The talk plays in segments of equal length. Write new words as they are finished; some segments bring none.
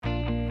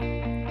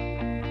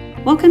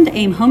Welcome to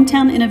AIM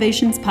Hometown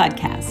Innovations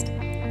Podcast.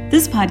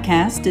 This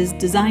podcast is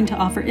designed to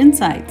offer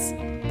insights,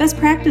 best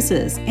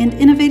practices, and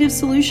innovative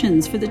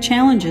solutions for the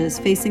challenges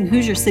facing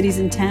Hoosier cities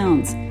and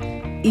towns.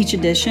 Each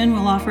edition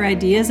will offer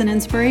ideas and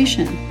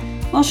inspiration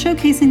while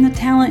showcasing the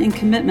talent and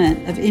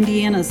commitment of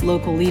Indiana's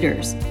local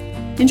leaders.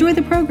 Enjoy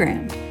the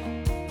program.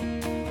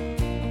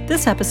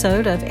 This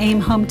episode of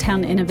AIM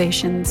Hometown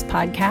Innovations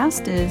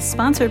Podcast is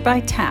sponsored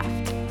by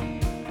Taft.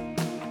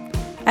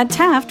 At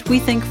Taft, we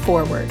think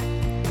forward.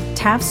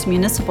 Taft's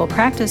Municipal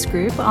Practice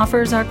Group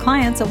offers our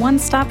clients a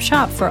one-stop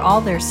shop for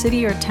all their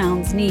city or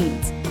town's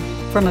needs.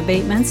 From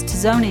abatements to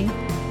zoning,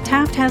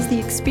 Taft has the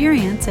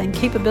experience and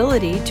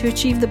capability to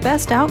achieve the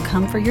best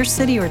outcome for your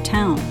city or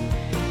town.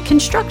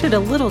 Constructed a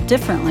little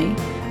differently,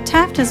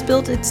 Taft has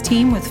built its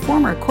team with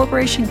former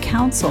corporation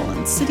counsel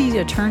and city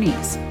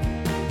attorneys.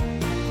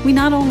 We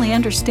not only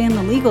understand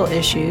the legal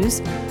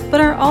issues,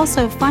 but are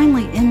also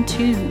finely in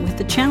tune with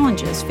the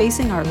challenges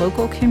facing our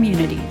local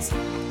communities.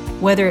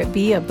 Whether it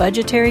be a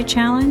budgetary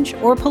challenge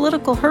or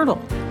political hurdle,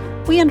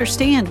 we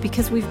understand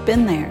because we've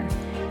been there,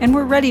 and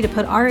we're ready to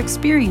put our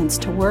experience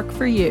to work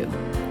for you.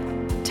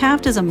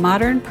 Taft is a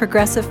modern,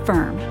 progressive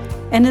firm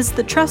and is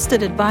the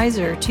trusted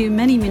advisor to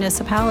many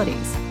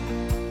municipalities.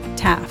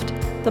 Taft,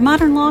 the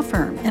modern law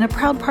firm and a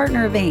proud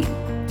partner of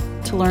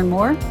AIM. To learn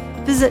more,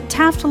 visit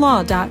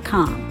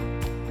taftlaw.com.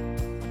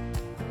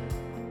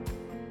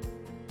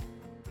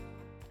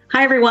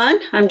 Hi, everyone.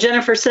 I'm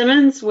Jennifer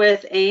Simmons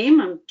with AIM.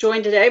 I'm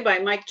joined today by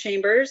Mike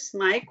Chambers.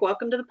 Mike,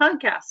 welcome to the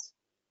podcast.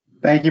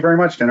 Thank you very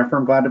much, Jennifer.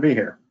 I'm glad to be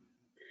here.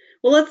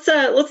 Well,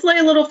 let's lay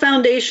a little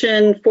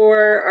foundation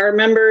for our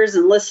members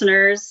and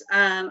listeners.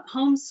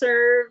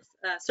 HomeServe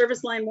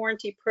Service Line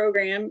Warranty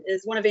Program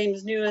is one of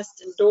AIM's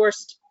newest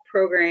endorsed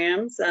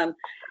programs, and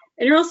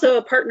you're also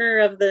a partner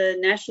of the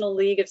National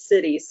League of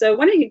Cities. So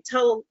why don't you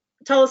tell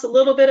us a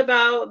little bit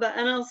about the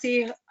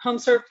NLC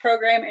HomeServe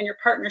program and your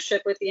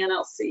partnership with the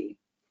NLC?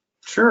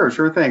 Sure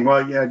thing.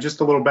 Well, yeah,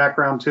 just a little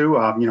background too.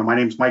 My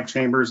name's Mike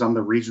Chambers. I'm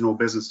the Regional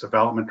Business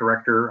Development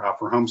Director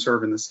for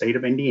HomeServe in the state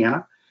of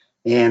Indiana.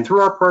 And through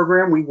our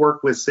program, we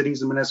work with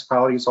cities and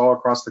municipalities all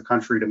across the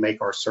country to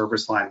make our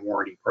service line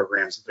warranty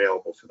programs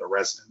available for the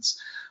residents.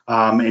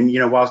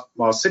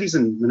 While cities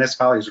and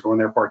municipalities are doing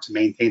their part to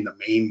maintain the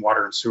main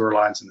water and sewer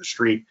lines in the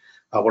street,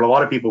 what a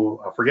lot of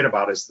people forget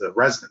about is the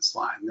residence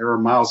line. There are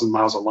miles and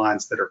miles of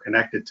lines that are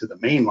connected to the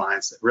main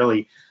lines that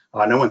really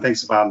no one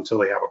thinks about until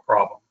they have a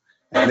problem.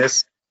 And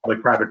this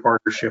public-private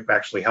partnership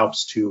actually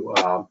helps to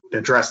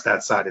address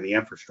that side of the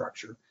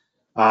infrastructure.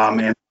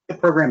 And the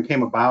program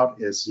came about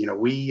is,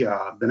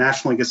 the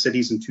National League of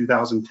Cities in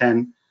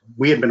 2010,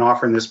 we had been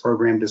offering this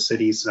program to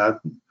cities, a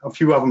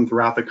few of them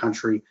throughout the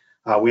country.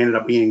 We ended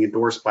up being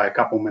endorsed by a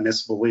couple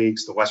municipal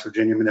leagues, the West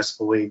Virginia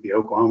Municipal League, the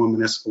Oklahoma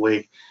Municipal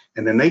League,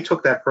 and then they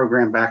took that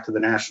program back to the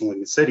National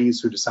League of Cities,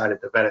 who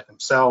decided to vet it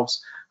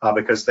themselves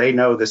because they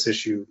know this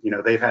issue.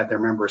 They've had their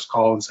members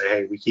call and say,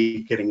 hey, we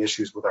keep getting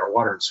issues with our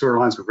water and sewer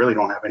lines. We really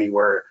don't have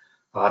anywhere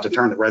to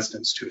turn the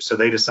residents to. So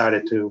they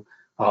decided to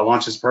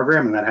launch this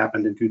program, and that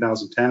happened in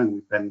 2010, and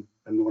we've been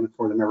doing it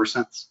for them ever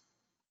since.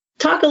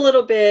 Talk a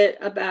little bit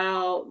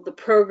about the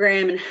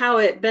program and how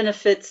it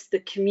benefits the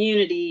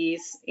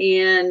communities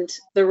and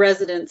the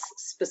residents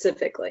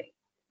specifically.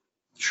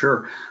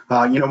 Sure.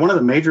 One of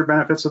the major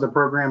benefits of the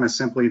program is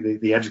simply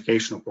the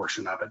educational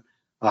portion of it.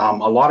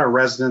 A lot of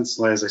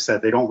residents, as I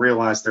said, they don't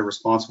realize they're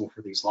responsible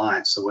for these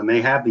lines. So when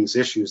they have these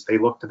issues, they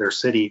look to their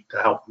city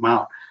to help them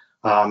out.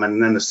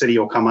 And then the city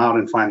will come out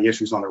and find the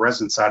issues on the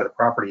resident side of the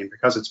property. And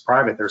because it's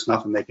private, there's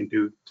nothing they can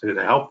do to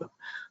help them.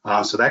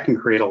 So that can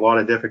create a lot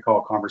of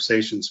difficult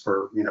conversations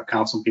for,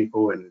 council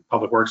people and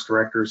public works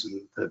directors,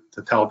 and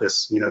to tell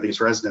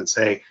these residents,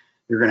 hey,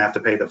 you're going to have to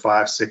pay the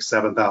 $5,000,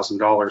 $6,000,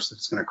 $7,000 that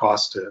it's going to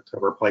cost to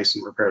replace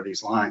and repair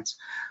these lines.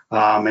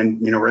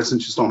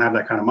 Residents just don't have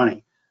that kind of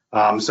money.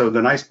 So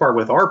the nice part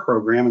with our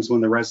program is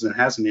when the resident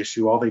has an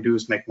issue, all they do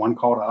is make one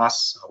call to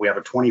us. We have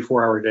a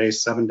 24-hour-a-day,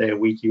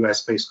 7-day-a-week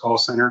U.S.-based call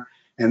center,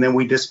 and then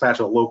we dispatch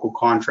a local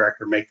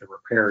contractor make the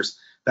repairs.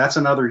 That's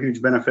another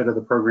huge benefit of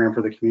the program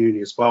for the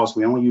community as well, as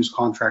we only use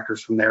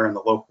contractors from there in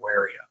the local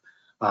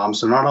area.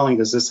 So not only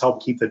does this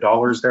help keep the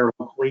dollars there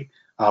locally,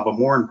 but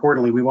more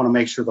importantly, we want to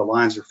make sure the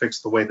lines are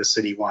fixed the way the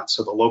city wants.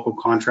 So the local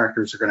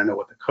contractors are going to know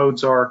what the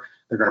codes are.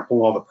 They're going to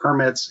pull all the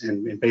permits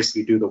and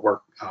basically do the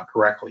work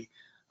correctly.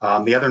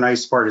 The other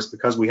nice part is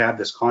because we have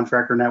this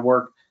contractor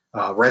network,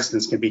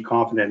 residents can be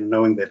confident in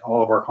knowing that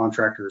all of our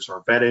contractors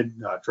are vetted,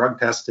 drug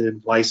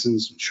tested,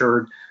 licensed,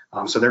 insured.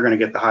 So they're going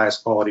to get the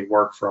highest quality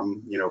work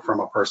from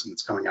a person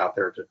that's coming out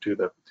there to do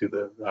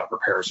the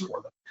repairs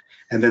for them.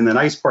 And then the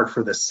nice part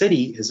for the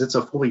city is it's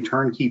a fully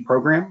turnkey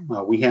program.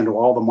 We handle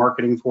all the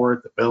marketing for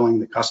it, the billing,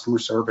 the customer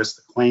service,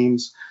 the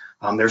claims.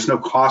 There's no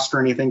cost or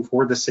anything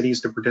for the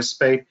cities to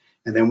participate.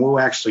 And then we'll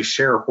actually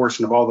share a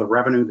portion of all the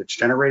revenue that's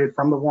generated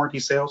from the warranty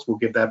sales. We'll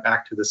give that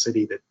back to the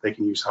city that they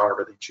can use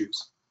however they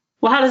choose.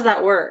 Well, how does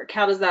that work?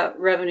 How does that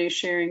revenue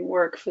sharing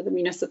work for the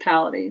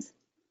municipalities?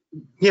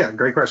 Yeah,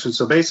 great question.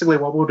 So basically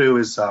what we'll do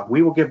is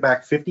we will give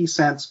back 50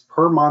 cents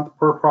per month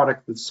per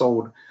product that's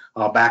sold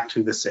back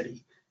to the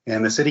city.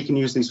 And the city can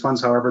use these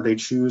funds however they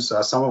choose.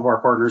 Some of our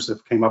partners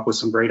have came up with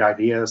some great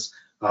ideas.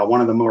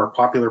 One of the more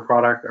popular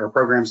product or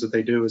programs that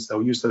they do is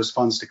they'll use those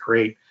funds to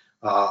create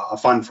a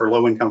fund for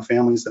low-income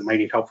families that might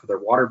need help for their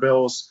water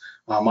bills.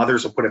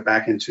 Others will put it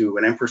back into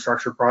an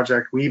infrastructure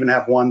project. We even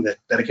have one that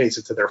dedicates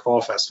it to their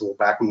fall festival,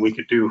 back when we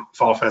could do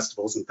fall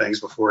festivals and things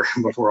before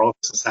all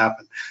this has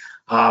happened.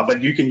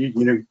 But you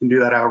can do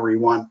that however you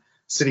want.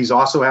 Cities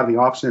also have the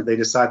option, if they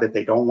decide that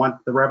they don't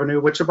want the revenue,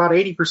 which about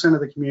 80%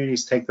 of the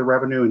communities take the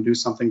revenue and do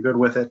something good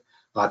with it.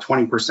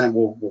 20%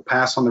 will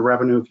pass on the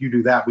revenue. If you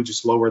do that, we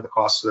just lower the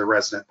cost to the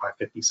resident by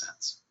 50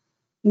 cents.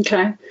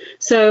 Okay.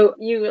 So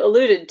you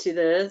alluded to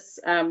this.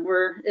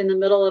 We're in the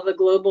middle of a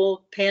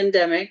global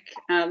pandemic.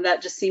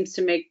 That just seems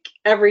to make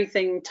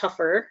everything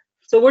tougher.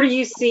 So what are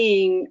you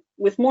seeing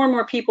with more and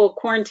more people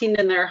quarantined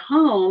in their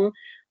home?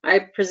 I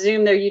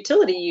presume their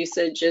utility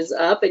usage is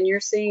up and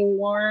you're seeing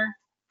more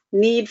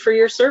need for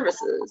your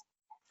services.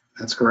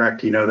 That's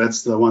correct.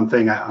 That's the one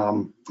thing.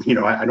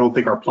 I don't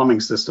think our plumbing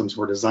systems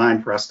were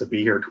designed for us to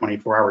be here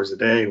 24 hours a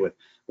day with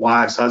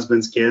wives,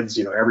 husbands, kids,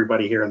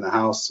 everybody here in the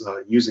house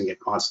using it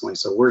constantly.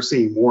 So we're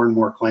seeing more and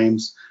more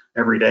claims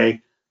every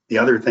day. The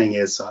other thing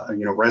is,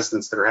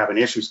 residents that are having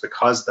issues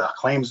because the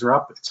claims are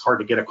up. It's hard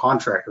to get a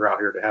contractor out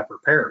here to have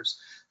repairs.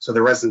 So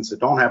the residents that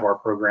don't have our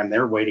program,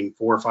 they're waiting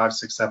 4, 5,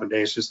 6, 7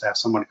 days just to have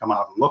someone come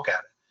out and look at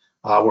it.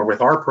 Where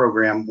with our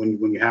program,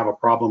 when you have a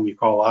problem, you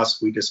call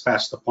us, we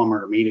dispatch the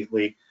plumber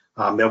immediately.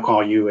 They'll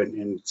call you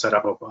and set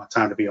up a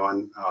time to be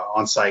on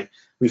site.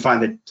 We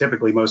find that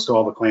typically most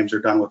all the claims are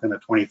done within a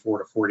 24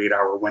 to 48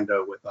 hour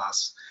window with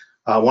us.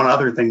 One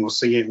other thing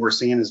we're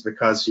seeing is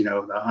because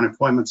the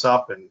unemployment's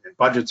up and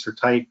budgets are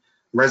tight.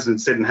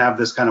 Residents didn't have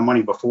this kind of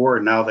money before,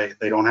 and now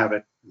they don't have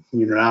it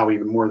now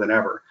even more than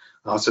ever.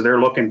 So they're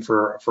looking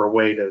for a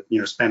way to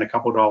spend a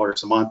couple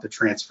dollars a month to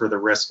transfer the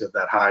risk of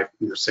that high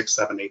 $6,000,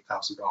 $7,000,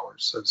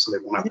 $8,000. So they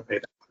won't have to pay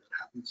that when it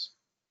happens.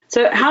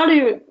 So how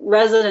do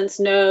residents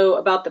know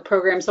about the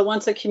program? So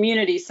once a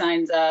community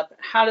signs up,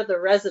 how do the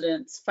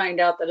residents find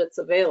out that it's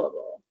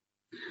available?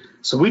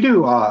 So we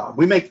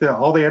make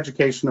all the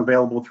education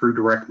available through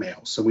direct mail.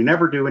 So we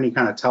never do any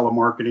kind of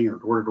telemarketing or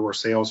door-to-door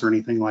sales or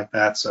anything like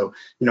that. So,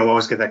 we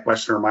always get that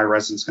question, are my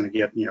residents going to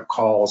get,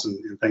 calls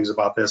and things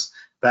about this?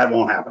 That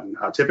won't happen.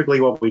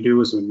 Typically what we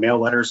do is we mail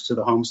letters to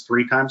the homes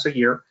 3 times a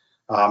year.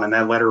 And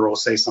that letter will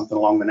say something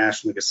along the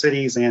National League of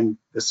Cities and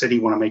the city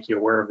want to make you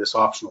aware of this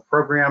optional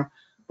program.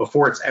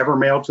 Before it's ever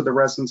mailed to the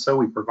residents, so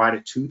we provide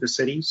it to the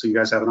city. So you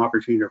guys have an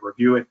opportunity to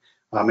review it.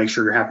 Make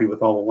sure you're happy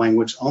with all the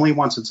language. Only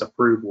once it's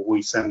approved will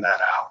we send that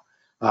out.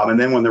 And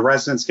then when the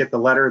residents get the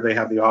letter, they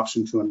have the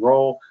option to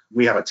enroll.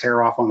 We have a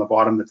tear off on the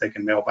bottom that they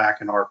can mail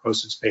back in our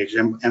postage page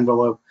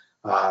envelope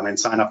and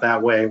sign up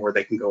that way, where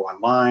they can go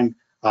online.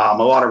 A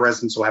lot of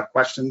residents will have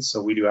questions,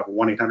 so we do have a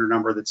 1-800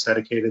 number that's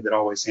dedicated that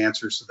always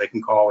answers, so they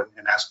can call and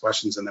ask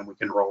questions, and then we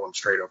can enroll them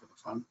straight over the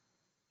phone.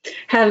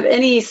 Have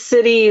any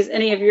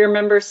of your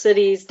member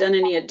cities done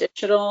any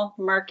additional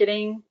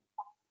marketing?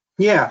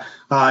 Yeah,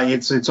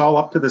 it's all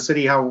up to the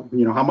city how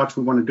much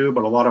we want to do,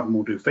 but a lot of them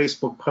will do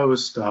Facebook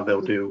posts.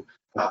 They'll do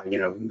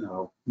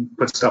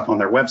put stuff on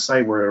their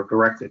website where it'll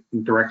direct it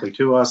directly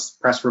to us.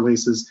 Press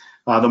releases.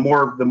 The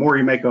more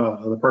you make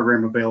the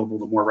program available,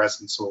 the more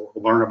residents will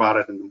learn about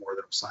it, and the more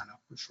they'll sign up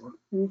for sure.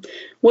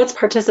 What's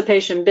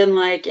participation been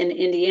like in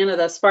Indiana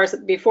thus far?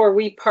 Before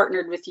we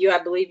partnered with you,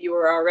 I believe you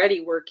were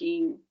already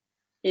working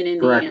in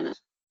Indiana.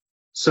 Correct.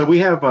 So we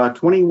have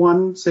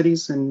 21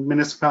 cities and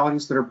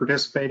municipalities that are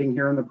participating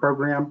here in the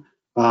program.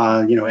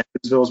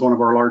 Evansville is one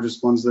of our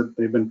largest ones that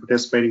they've been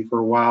participating for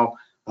a while.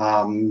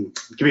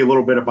 Give you a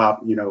little bit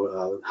about,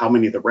 how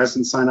many of the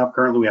residents sign up.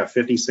 Currently, we have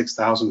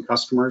 56,000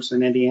 customers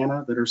in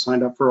Indiana that are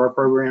signed up for our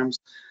programs.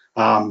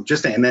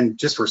 Just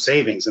for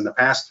savings, in the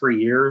past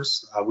 3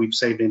 years, we've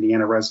saved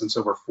Indiana residents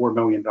over $4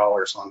 million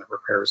on the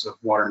repairs of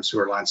water and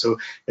sewer lines. So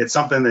it's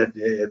something that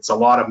it's a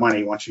lot of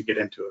money once you get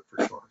into it,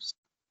 for sure.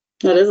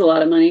 That is a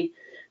lot of money.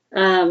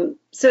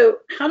 So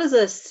how does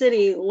a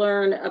city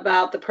learn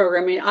about the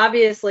program? I mean,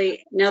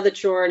 obviously, now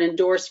that you're an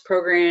endorsed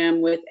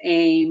program with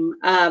AIM,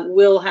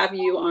 we'll have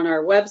you on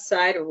our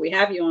website, or we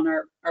have you on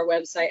our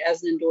website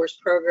as an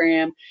endorsed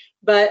program.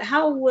 But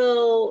how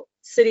will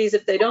cities,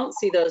 if they don't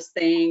see those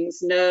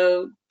things,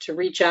 know to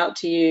reach out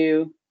to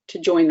you to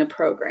join the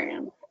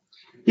program?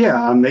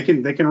 Yeah, they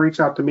can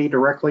reach out to me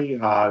directly.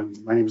 My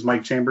name is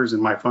Mike Chambers,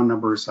 and my phone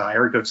number is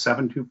area code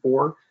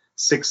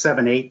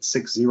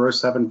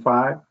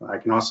 724-678-6075. I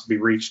can also be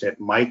reached at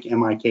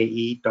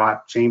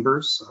mike.chambers,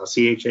 CHAMBERS,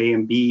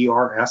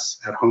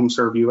 at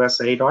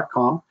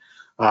homeserveusa.com.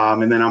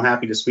 And then I'm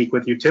happy to speak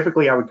with you.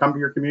 Typically, I would come to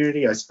your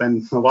community. I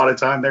spend a lot of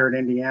time there in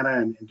Indiana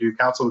and do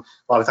council.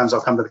 A lot of times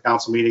I'll come to the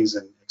council meetings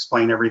and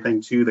explain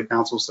everything to the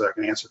council so that I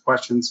can answer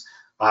questions.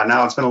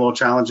 Now it's been a little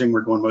challenging.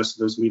 We're doing most of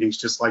those meetings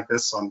just like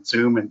this on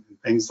Zoom and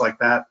things like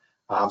that.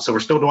 So we're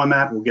still doing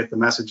that. We'll get the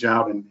message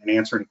out and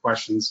answer any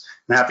questions.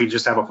 I'm happy to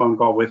just have a phone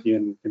call with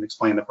you and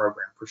explain the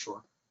program for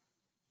sure.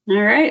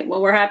 All right.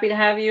 Well, we're happy to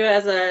have you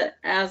as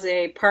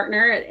a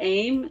partner at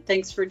AIM.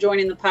 Thanks for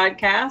joining the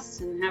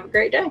podcast, and have a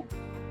great day.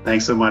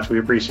 Thanks so much. We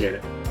appreciate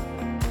it.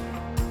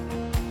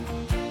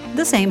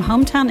 The Same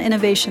Hometown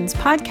Innovations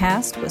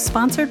podcast was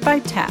sponsored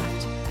by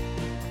Taft.